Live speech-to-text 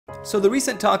So the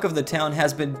recent talk of the town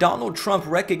has been Donald Trump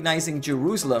recognizing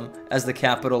Jerusalem as the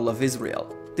capital of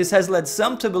Israel. This has led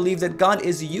some to believe that God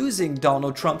is using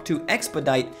Donald Trump to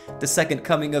expedite the second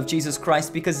coming of Jesus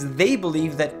Christ because they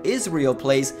believe that Israel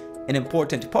plays an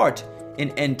important part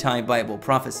in end-time Bible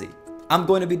prophecy. I'm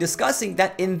going to be discussing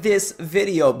that in this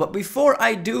video, but before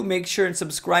I do, make sure and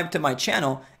subscribe to my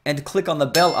channel and click on the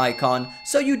bell icon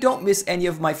so you don't miss any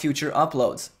of my future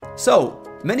uploads. So,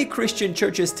 many Christian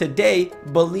churches today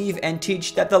believe and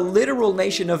teach that the literal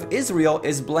nation of Israel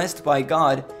is blessed by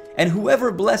God, and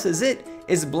whoever blesses it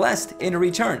is blessed in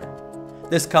return.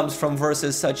 This comes from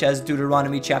verses such as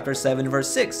Deuteronomy chapter 7 verse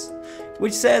 6,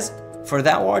 which says, "For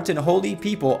thou art an holy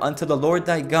people unto the Lord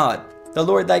thy God. The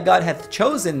Lord thy God hath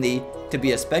chosen thee to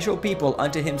be a special people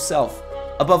unto himself,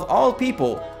 above all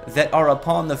people that are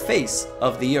upon the face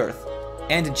of the earth."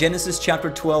 And Genesis chapter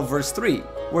 12 verse 3,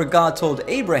 where God told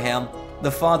Abraham,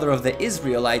 the father of the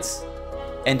Israelites,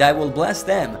 "And I will bless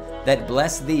them that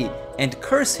bless thee, and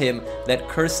curse him that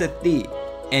curseth thee,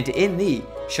 and in thee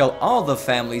shall all the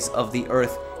families of the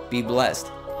earth be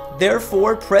blessed."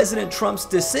 Therefore, President Trump's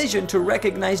decision to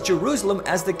recognize Jerusalem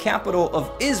as the capital of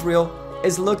Israel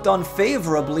is looked on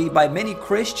favorably by many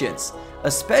Christians,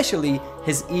 especially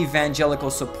his evangelical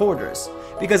supporters,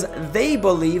 because they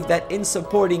believe that in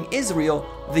supporting Israel,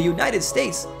 the United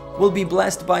States will be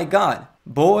blessed by God.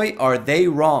 Boy, are they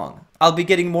wrong. I'll be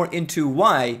getting more into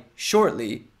why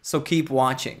shortly, so keep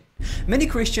watching. Many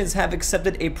Christians have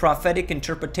accepted a prophetic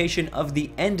interpretation of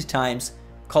the end times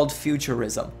called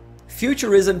futurism.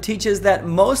 Futurism teaches that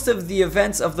most of the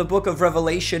events of the book of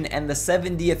Revelation and the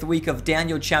 70th week of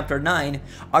Daniel chapter 9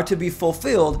 are to be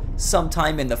fulfilled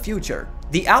sometime in the future.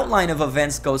 The outline of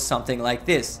events goes something like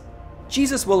this.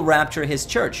 Jesus will rapture his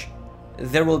church.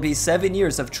 There will be 7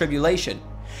 years of tribulation,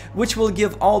 which will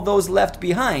give all those left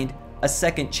behind a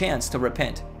second chance to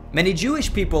repent. Many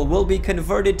Jewish people will be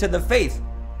converted to the faith.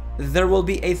 There will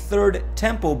be a third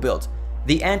temple built.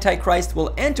 The Antichrist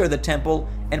will enter the temple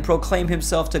and proclaim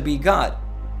himself to be God.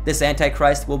 This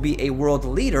Antichrist will be a world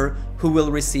leader who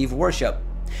will receive worship.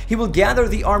 He will gather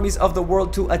the armies of the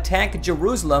world to attack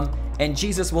Jerusalem, and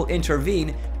Jesus will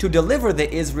intervene to deliver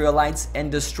the Israelites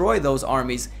and destroy those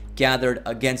armies gathered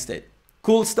against it.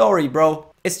 Cool story, bro.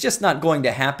 It's just not going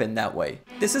to happen that way.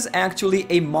 This is actually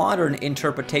a modern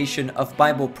interpretation of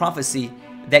Bible prophecy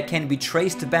that can be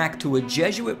traced back to a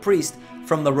Jesuit priest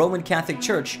from the Roman Catholic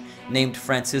Church named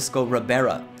Francisco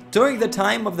Ribera. During the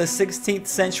time of the 16th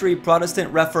century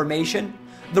Protestant Reformation,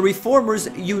 the reformers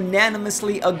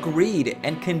unanimously agreed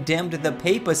and condemned the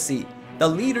papacy, the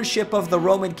leadership of the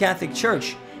Roman Catholic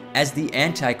Church, as the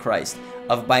Antichrist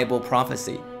of Bible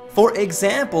prophecy. For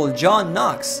example, John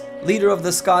Knox, leader of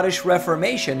the Scottish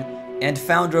Reformation and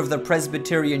founder of the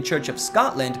Presbyterian Church of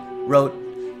Scotland, wrote,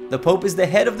 "The Pope is the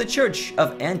head of the Church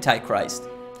of Antichrist."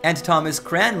 And Thomas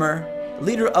Cranmer,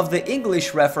 leader of the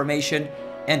English Reformation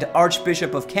and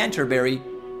Archbishop of Canterbury,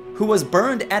 who was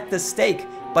burned at the stake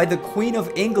by the Queen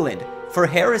of England for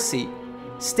heresy,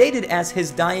 stated as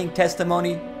his dying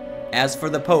testimony, "As for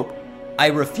the Pope, I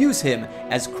refuse him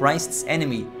as Christ's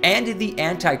enemy and the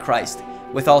Antichrist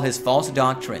with all his false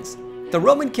doctrines." The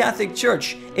Roman Catholic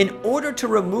Church, in order to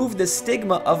remove the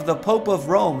stigma of the Pope of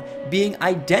Rome being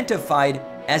identified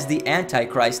as the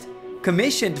Antichrist,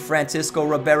 commissioned Francisco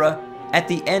Ribera at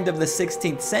the end of the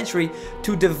 16th century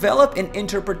to develop an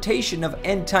interpretation of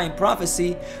end-time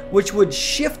prophecy which would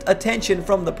shift attention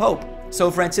from the Pope. So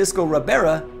Francisco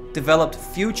Ribera developed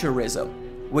futurism,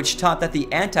 which taught that the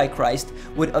Antichrist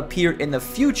would appear in the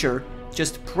future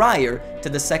just prior to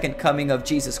the second coming of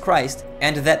Jesus Christ,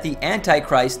 and that the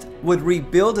Antichrist would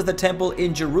rebuild the temple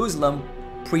in Jerusalem,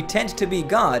 pretend to be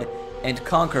God, and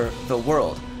conquer the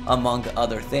world, among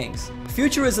other things.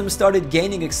 Futurism started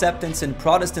gaining acceptance in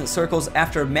Protestant circles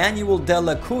after Manuel de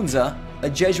la Cunza, a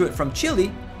Jesuit from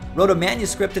Chile, wrote a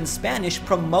manuscript in Spanish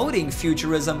promoting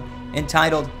futurism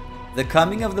entitled "The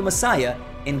Coming of the Messiah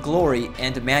in Glory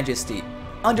and Majesty,"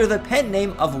 under the pen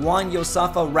name of Juan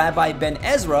Josafa Rabbi Ben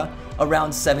Ezra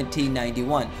around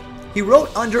 1791. He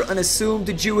wrote under an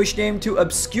assumed Jewish name to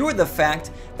obscure the fact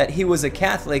that he was a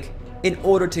Catholic in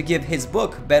order to give his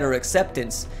book better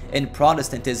acceptance in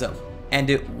Protestantism, and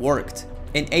it worked.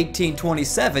 In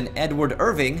 1827, Edward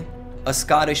Irving, a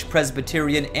Scottish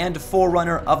Presbyterian and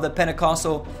forerunner of the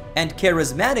Pentecostal and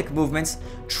Charismatic movements,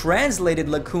 translated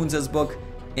Lacunza's book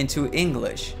into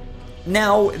English.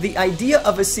 Now, the idea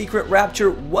of a secret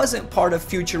rapture wasn't part of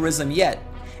futurism yet.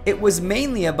 It was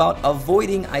mainly about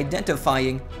avoiding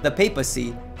identifying the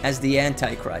papacy as the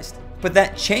Antichrist. But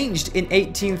that changed in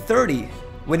 1830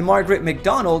 when Margaret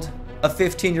MacDonald, a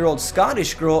 15-year-old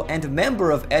Scottish girl and member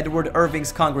of Edward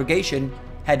Irving's congregation,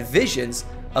 had visions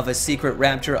of a secret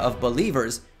rapture of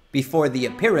believers before the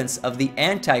appearance of the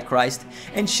Antichrist,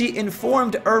 and she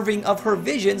informed Irving of her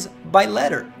visions by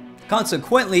letter.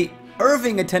 Consequently,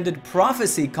 Irving attended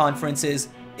prophecy conferences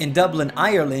in Dublin,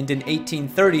 Ireland in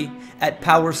 1830 at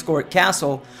Powerscourt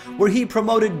Castle, where he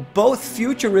promoted both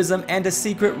futurism and a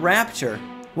secret rapture.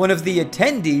 One of the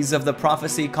attendees of the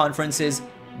prophecy conferences,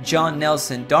 John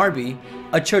Nelson Darby,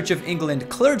 a Church of England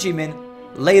clergyman,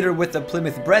 later with the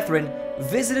Plymouth Brethren,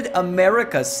 visited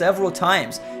America several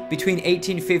times between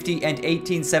 1850 and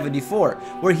 1874,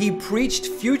 where he preached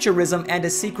futurism and a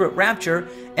secret rapture,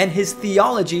 and his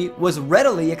theology was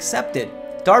readily accepted.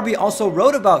 Darby also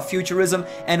wrote about futurism,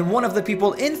 and one of the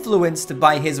people influenced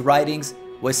by his writings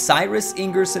was Cyrus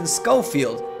Ingerson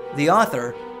Schofield, the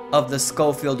author of the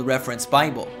Schofield Reference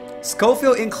Bible.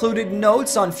 Schofield included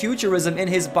notes on futurism in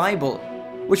his Bible,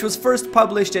 which was first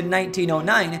published in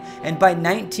 1909, and by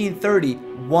 1930,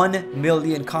 1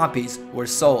 million copies were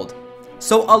sold.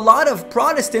 So a lot of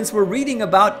Protestants were reading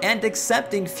about and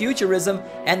accepting futurism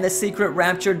and the secret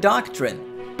rapture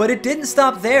doctrine. But it didn't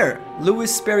stop there.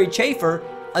 Louis Sperry Chafer,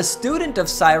 a student of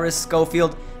Cyrus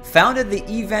Schofield, founded the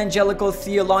Evangelical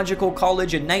Theological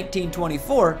College in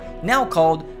 1924, now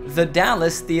called the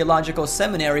Dallas Theological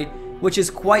Seminary, which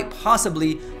is quite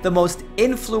possibly the most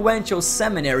influential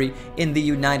seminary in the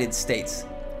United States.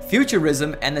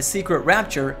 Futurism and the secret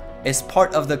rapture is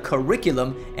part of the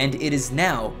curriculum, and it is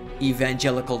now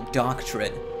evangelical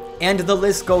doctrine. And the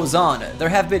list goes on. There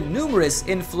have been numerous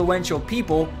influential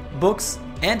people, books,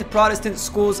 and Protestant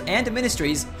schools and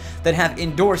ministries that have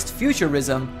endorsed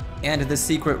futurism and the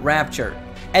secret rapture.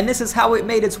 And this is how it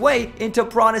made its way into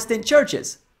Protestant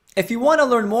churches. If you want to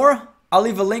learn more, I'll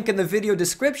leave a link in the video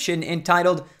description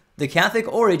entitled The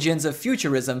Catholic Origins of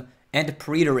Futurism and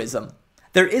Preterism.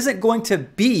 There isn't going to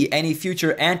be any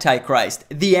future Antichrist.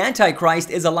 The Antichrist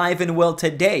is alive and well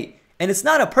today. And it's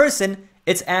not a person,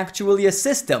 it's actually a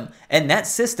system. And that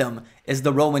system is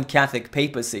the Roman Catholic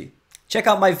papacy. Check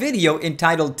out my video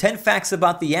entitled 10 Facts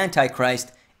About the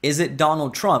Antichrist, Is It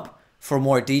Donald Trump? For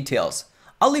more details.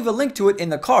 I'll leave a link to it in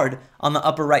the card on the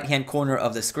upper right hand corner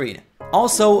of the screen.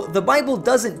 Also, the Bible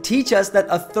doesn't teach us that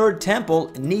a third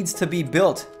temple needs to be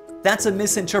built. That's a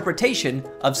misinterpretation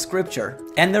of Scripture.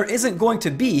 And there isn't going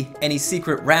to be any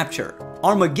secret rapture.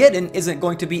 Armageddon isn't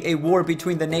going to be a war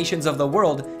between the nations of the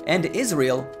world and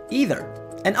Israel either.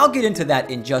 And I'll get into that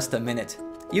in just a minute.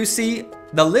 You see,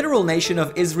 the literal nation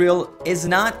of Israel is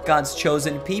not God's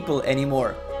chosen people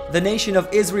anymore. The nation of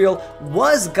Israel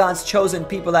was God's chosen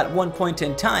people at one point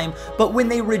in time, but when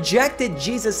they rejected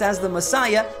Jesus as the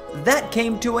Messiah, that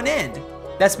came to an end.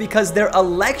 That's because their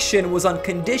election was on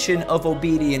condition of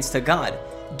obedience to God.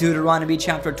 Deuteronomy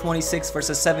chapter 26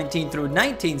 verses 17 through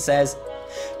 19 says,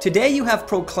 "Today you have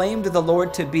proclaimed the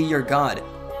Lord to be your God,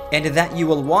 and that you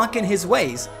will walk in his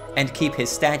ways and keep his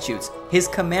statutes, his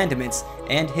commandments,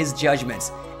 and his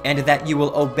judgments, and that you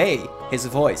will obey his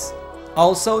voice.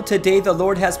 Also, today the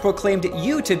Lord has proclaimed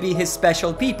you to be his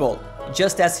special people,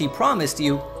 just as he promised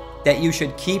you that you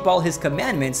should keep all his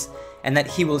commandments, and that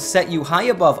he will set you high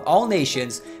above all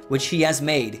nations which he has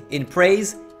made, in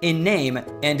praise, in name,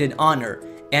 and in honor,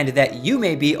 and that you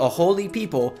may be a holy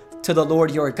people to the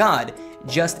Lord your God,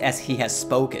 just as he has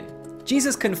spoken."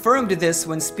 Jesus confirmed this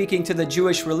when speaking to the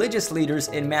Jewish religious leaders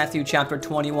in Matthew chapter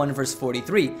 21 verse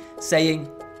 43, saying,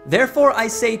 "Therefore I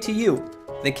say to you,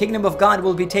 the kingdom of God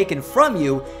will be taken from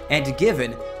you and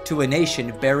given to a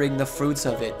nation bearing the fruits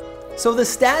of it." So the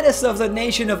status of the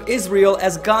nation of Israel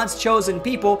as God's chosen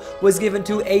people was given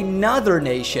to another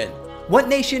nation. What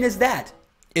nation is that?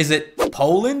 Is it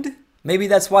Poland? Maybe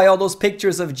that's why all those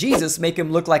pictures of Jesus make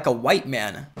him look like a white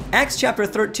man. Acts chapter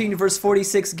 13 verse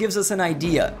 46 gives us an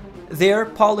idea. There,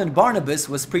 Paul and Barnabas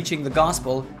was preaching the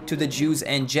gospel to the Jews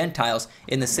and Gentiles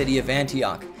in the city of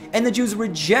Antioch, and the Jews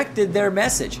rejected their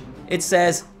message. It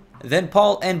says, "Then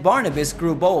Paul and Barnabas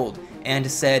grew bold and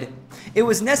said, 'It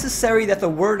was necessary that the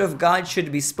word of God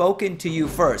should be spoken to you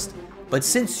first. But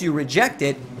since you reject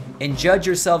it and judge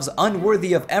yourselves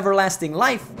unworthy of everlasting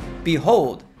life,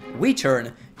 behold, we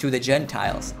turn to the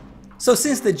Gentiles.'" So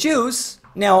since the Jews,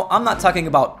 now I'm not talking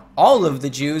about all of the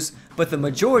Jews, but the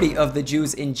majority of the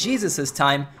Jews in Jesus'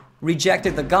 time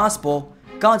rejected the gospel,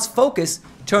 God's focus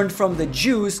turned from the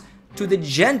Jews to the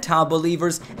Gentile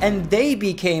believers, and they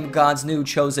became God's new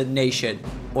chosen nation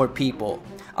or people.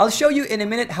 I'll show you in a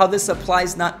minute how this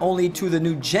applies not only to the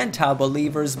new Gentile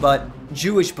believers, but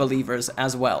Jewish believers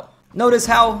as well. Notice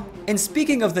how, in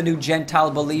speaking of the new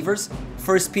Gentile believers,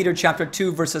 1 Peter chapter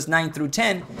 2 verses 9 through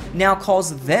 10 now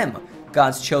calls them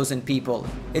God's chosen people.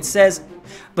 It says,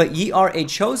 "But ye are a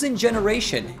chosen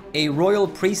generation, a royal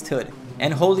priesthood,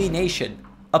 and holy nation,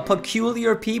 a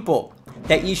peculiar people,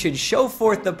 that ye should show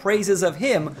forth the praises of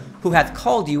him who hath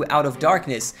called you out of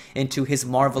darkness into his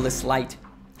marvelous light.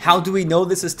 How do we know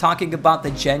this is talking about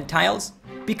the Gentiles?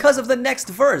 Because of the next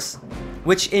verse,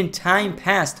 which in time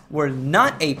past were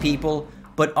not a people,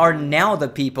 but are now the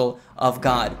people of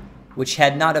God, which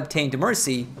had not obtained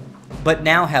mercy, but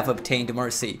now have obtained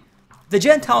mercy. The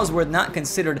Gentiles were not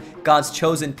considered God's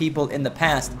chosen people in the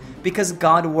past because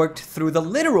God worked through the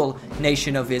literal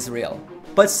nation of Israel.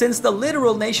 But since the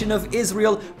literal nation of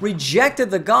Israel rejected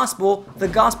the gospel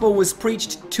was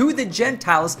preached to the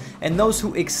Gentiles, and those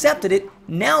who accepted it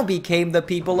now became the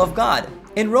people of God.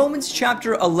 In Romans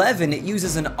chapter 11, it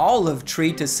uses an olive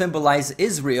tree to symbolize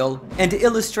Israel and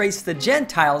illustrates the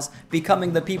Gentiles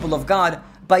becoming the people of God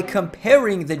by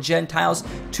comparing the Gentiles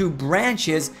to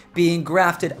branches being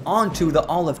grafted onto the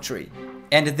olive tree.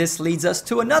 And this leads us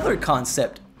to another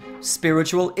concept: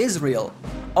 spiritual Israel.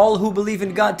 All who believe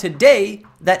in God today,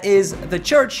 that is, the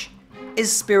church, is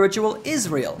spiritual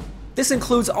Israel. This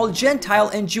includes all Gentile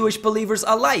and Jewish believers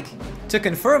alike. To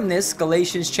confirm this,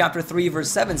 Galatians chapter 3 verse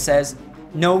 7 says,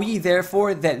 "Know ye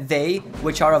therefore that they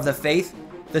which are of the faith,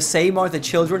 the same are the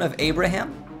children of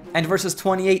Abraham?" And verses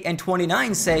 28 and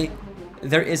 29 say,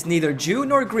 "There is neither Jew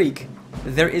nor Greek,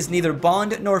 there is neither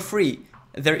bond nor free,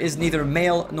 there is neither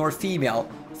male nor female,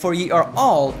 for ye are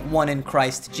all one in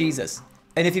Christ Jesus.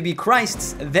 And if ye be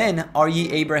Christ's, then are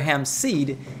ye Abraham's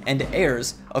seed and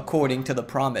heirs according to the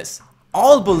promise."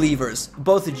 All believers,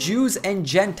 both Jews and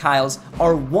Gentiles,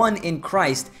 are one in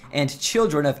Christ and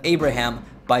children of Abraham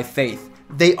by faith.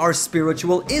 They are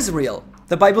spiritual Israel.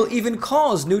 The Bible even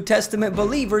calls New Testament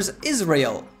believers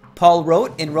Israel. Paul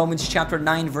wrote in Romans chapter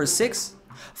 9 verse 6,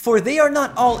 "For they are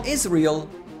not all Israel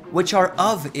which are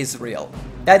of Israel."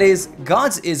 That is,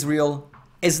 God's Israel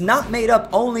is not made up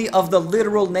only of the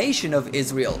literal nation of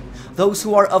Israel. Those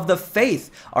who are of the faith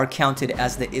are counted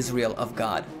as the Israel of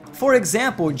God. For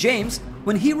example, James,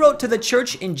 when he wrote to the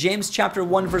church in James chapter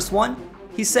 1 verse 1,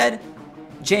 he said,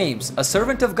 "James, a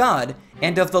servant of God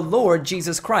and of the Lord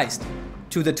Jesus Christ,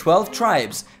 to the 12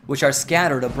 tribes which are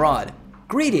scattered abroad,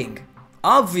 greeting."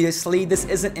 Obviously, this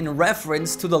isn't in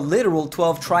reference to the literal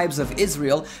 12 tribes of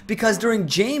Israel, because during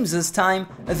James's time,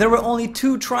 there were only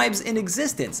 2 tribes in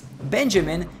existence,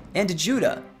 Benjamin and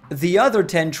Judah. The other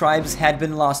 10 tribes had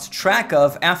been lost track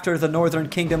of after the northern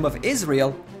kingdom of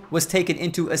Israel was taken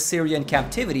into Assyrian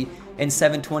captivity in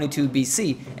 722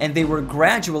 BC, and they were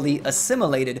gradually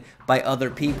assimilated by other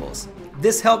peoples.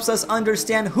 This helps us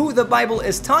understand who the Bible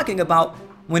is talking about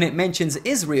when it mentions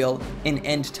Israel in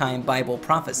end-time Bible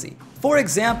prophecy. For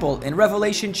example, in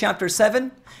Revelation chapter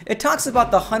 7, it talks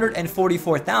about the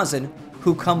 144,000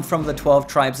 who come from the 12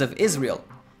 tribes of Israel.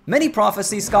 Many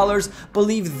prophecy scholars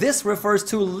believe this refers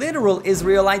to literal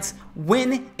Israelites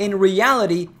when, in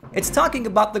reality, it's talking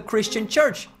about the Christian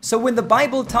church. So when the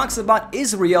Bible talks about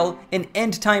Israel in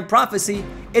end-time prophecy,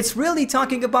 it's really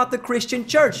talking about the Christian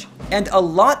church. And a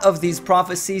lot of these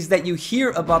prophecies that you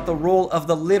hear about the role of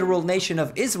the literal nation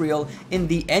of Israel in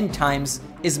the end times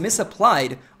is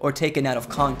misapplied or taken out of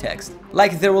context.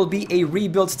 Like there will be a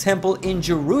rebuilt temple in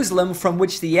Jerusalem from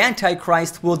which the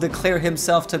Antichrist will declare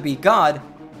himself to be God,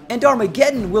 and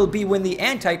Armageddon will be when the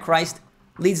Antichrist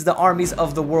leads the armies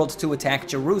of the world to attack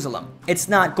Jerusalem. It's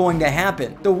not going to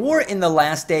happen. The war in the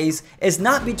last days is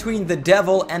not between the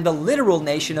devil and the literal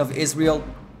nation of Israel,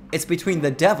 it's between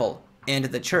the devil and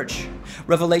the church.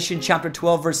 Revelation chapter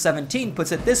 12 verse 17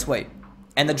 puts it this way,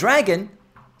 "And the dragon,"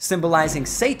 symbolizing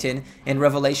Satan in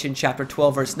Revelation chapter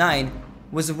 12 verse 9,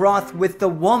 "was wroth with the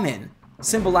woman,"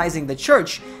 symbolizing the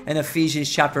church in Ephesians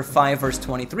chapter 5 verse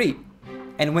 23.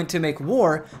 "And went to make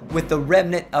war with the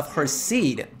remnant of her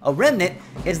seed." A remnant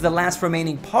is the last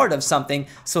remaining part of something,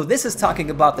 so this is talking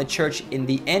about the church in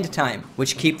the end time,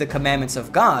 which keep the commandments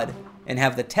of God and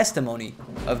have the testimony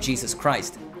of Jesus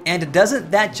Christ. And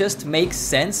doesn't that just make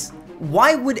sense?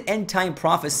 Why would end time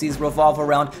prophecies revolve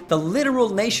around the literal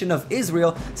nation of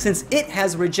Israel, since it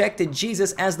has rejected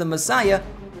Jesus as the Messiah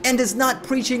and is not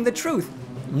preaching the truth?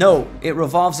 No, it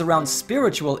revolves around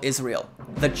spiritual Israel,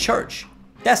 the church.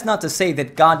 That's not to say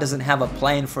that God doesn't have a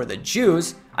plan for the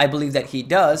Jews. I believe that he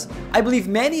does. I believe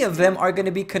many of them are going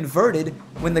to be converted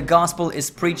when the gospel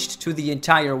is preached to the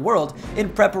entire world in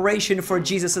preparation for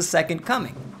Jesus' second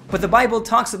coming. But the Bible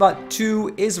talks about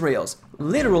 2 Israels,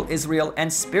 literal Israel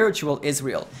and spiritual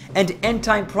Israel. And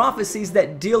end-time prophecies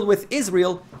that deal with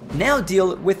Israel now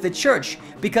deal with the church,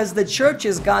 because the church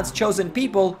is God's chosen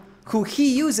people who he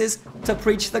uses to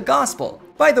preach the gospel.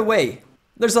 By the way,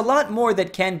 there's a lot more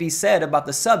that can be said about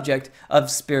the subject of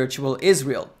spiritual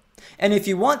Israel. And if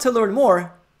you want to learn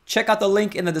more, check out the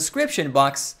link in the description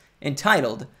box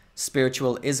entitled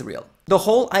Spiritual Israel. The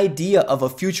whole idea of a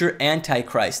future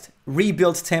Antichrist,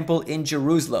 rebuilt temple in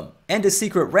Jerusalem, and a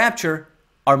secret rapture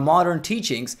are modern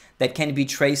teachings that can be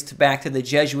traced back to the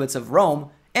Jesuits of Rome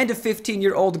and a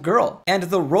 15-year-old girl. And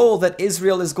the role that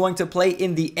Israel is going to play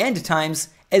in the end times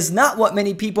is not what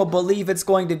many people believe it's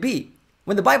going to be.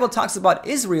 When the Bible talks about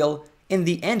Israel in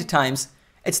the end times,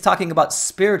 it's talking about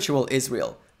spiritual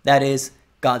Israel, that is,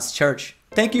 God's church.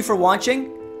 Thank you for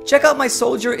watching. Check out my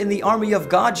Soldier in the Army of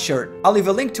God shirt. I'll leave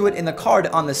a link to it in the card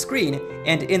on the screen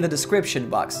and in the description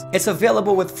box. It's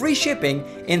available with free shipping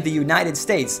in the United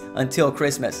States until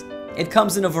Christmas. It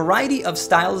comes in a variety of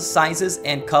styles, sizes,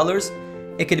 and colors.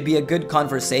 It could be a good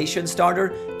conversation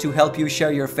starter to help you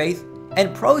share your faith,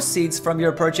 and proceeds from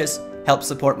your purchase help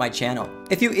support my channel.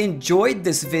 If you enjoyed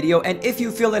this video and if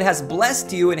you feel it has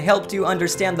blessed you and helped you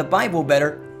understand the Bible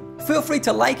better, feel free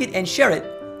to like it and share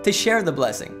it to share the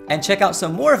blessing. And check out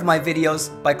some more of my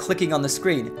videos by clicking on the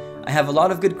screen. I have a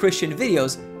lot of good Christian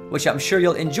videos, which I'm sure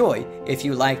you'll enjoy if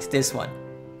you liked this one.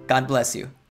 God bless you.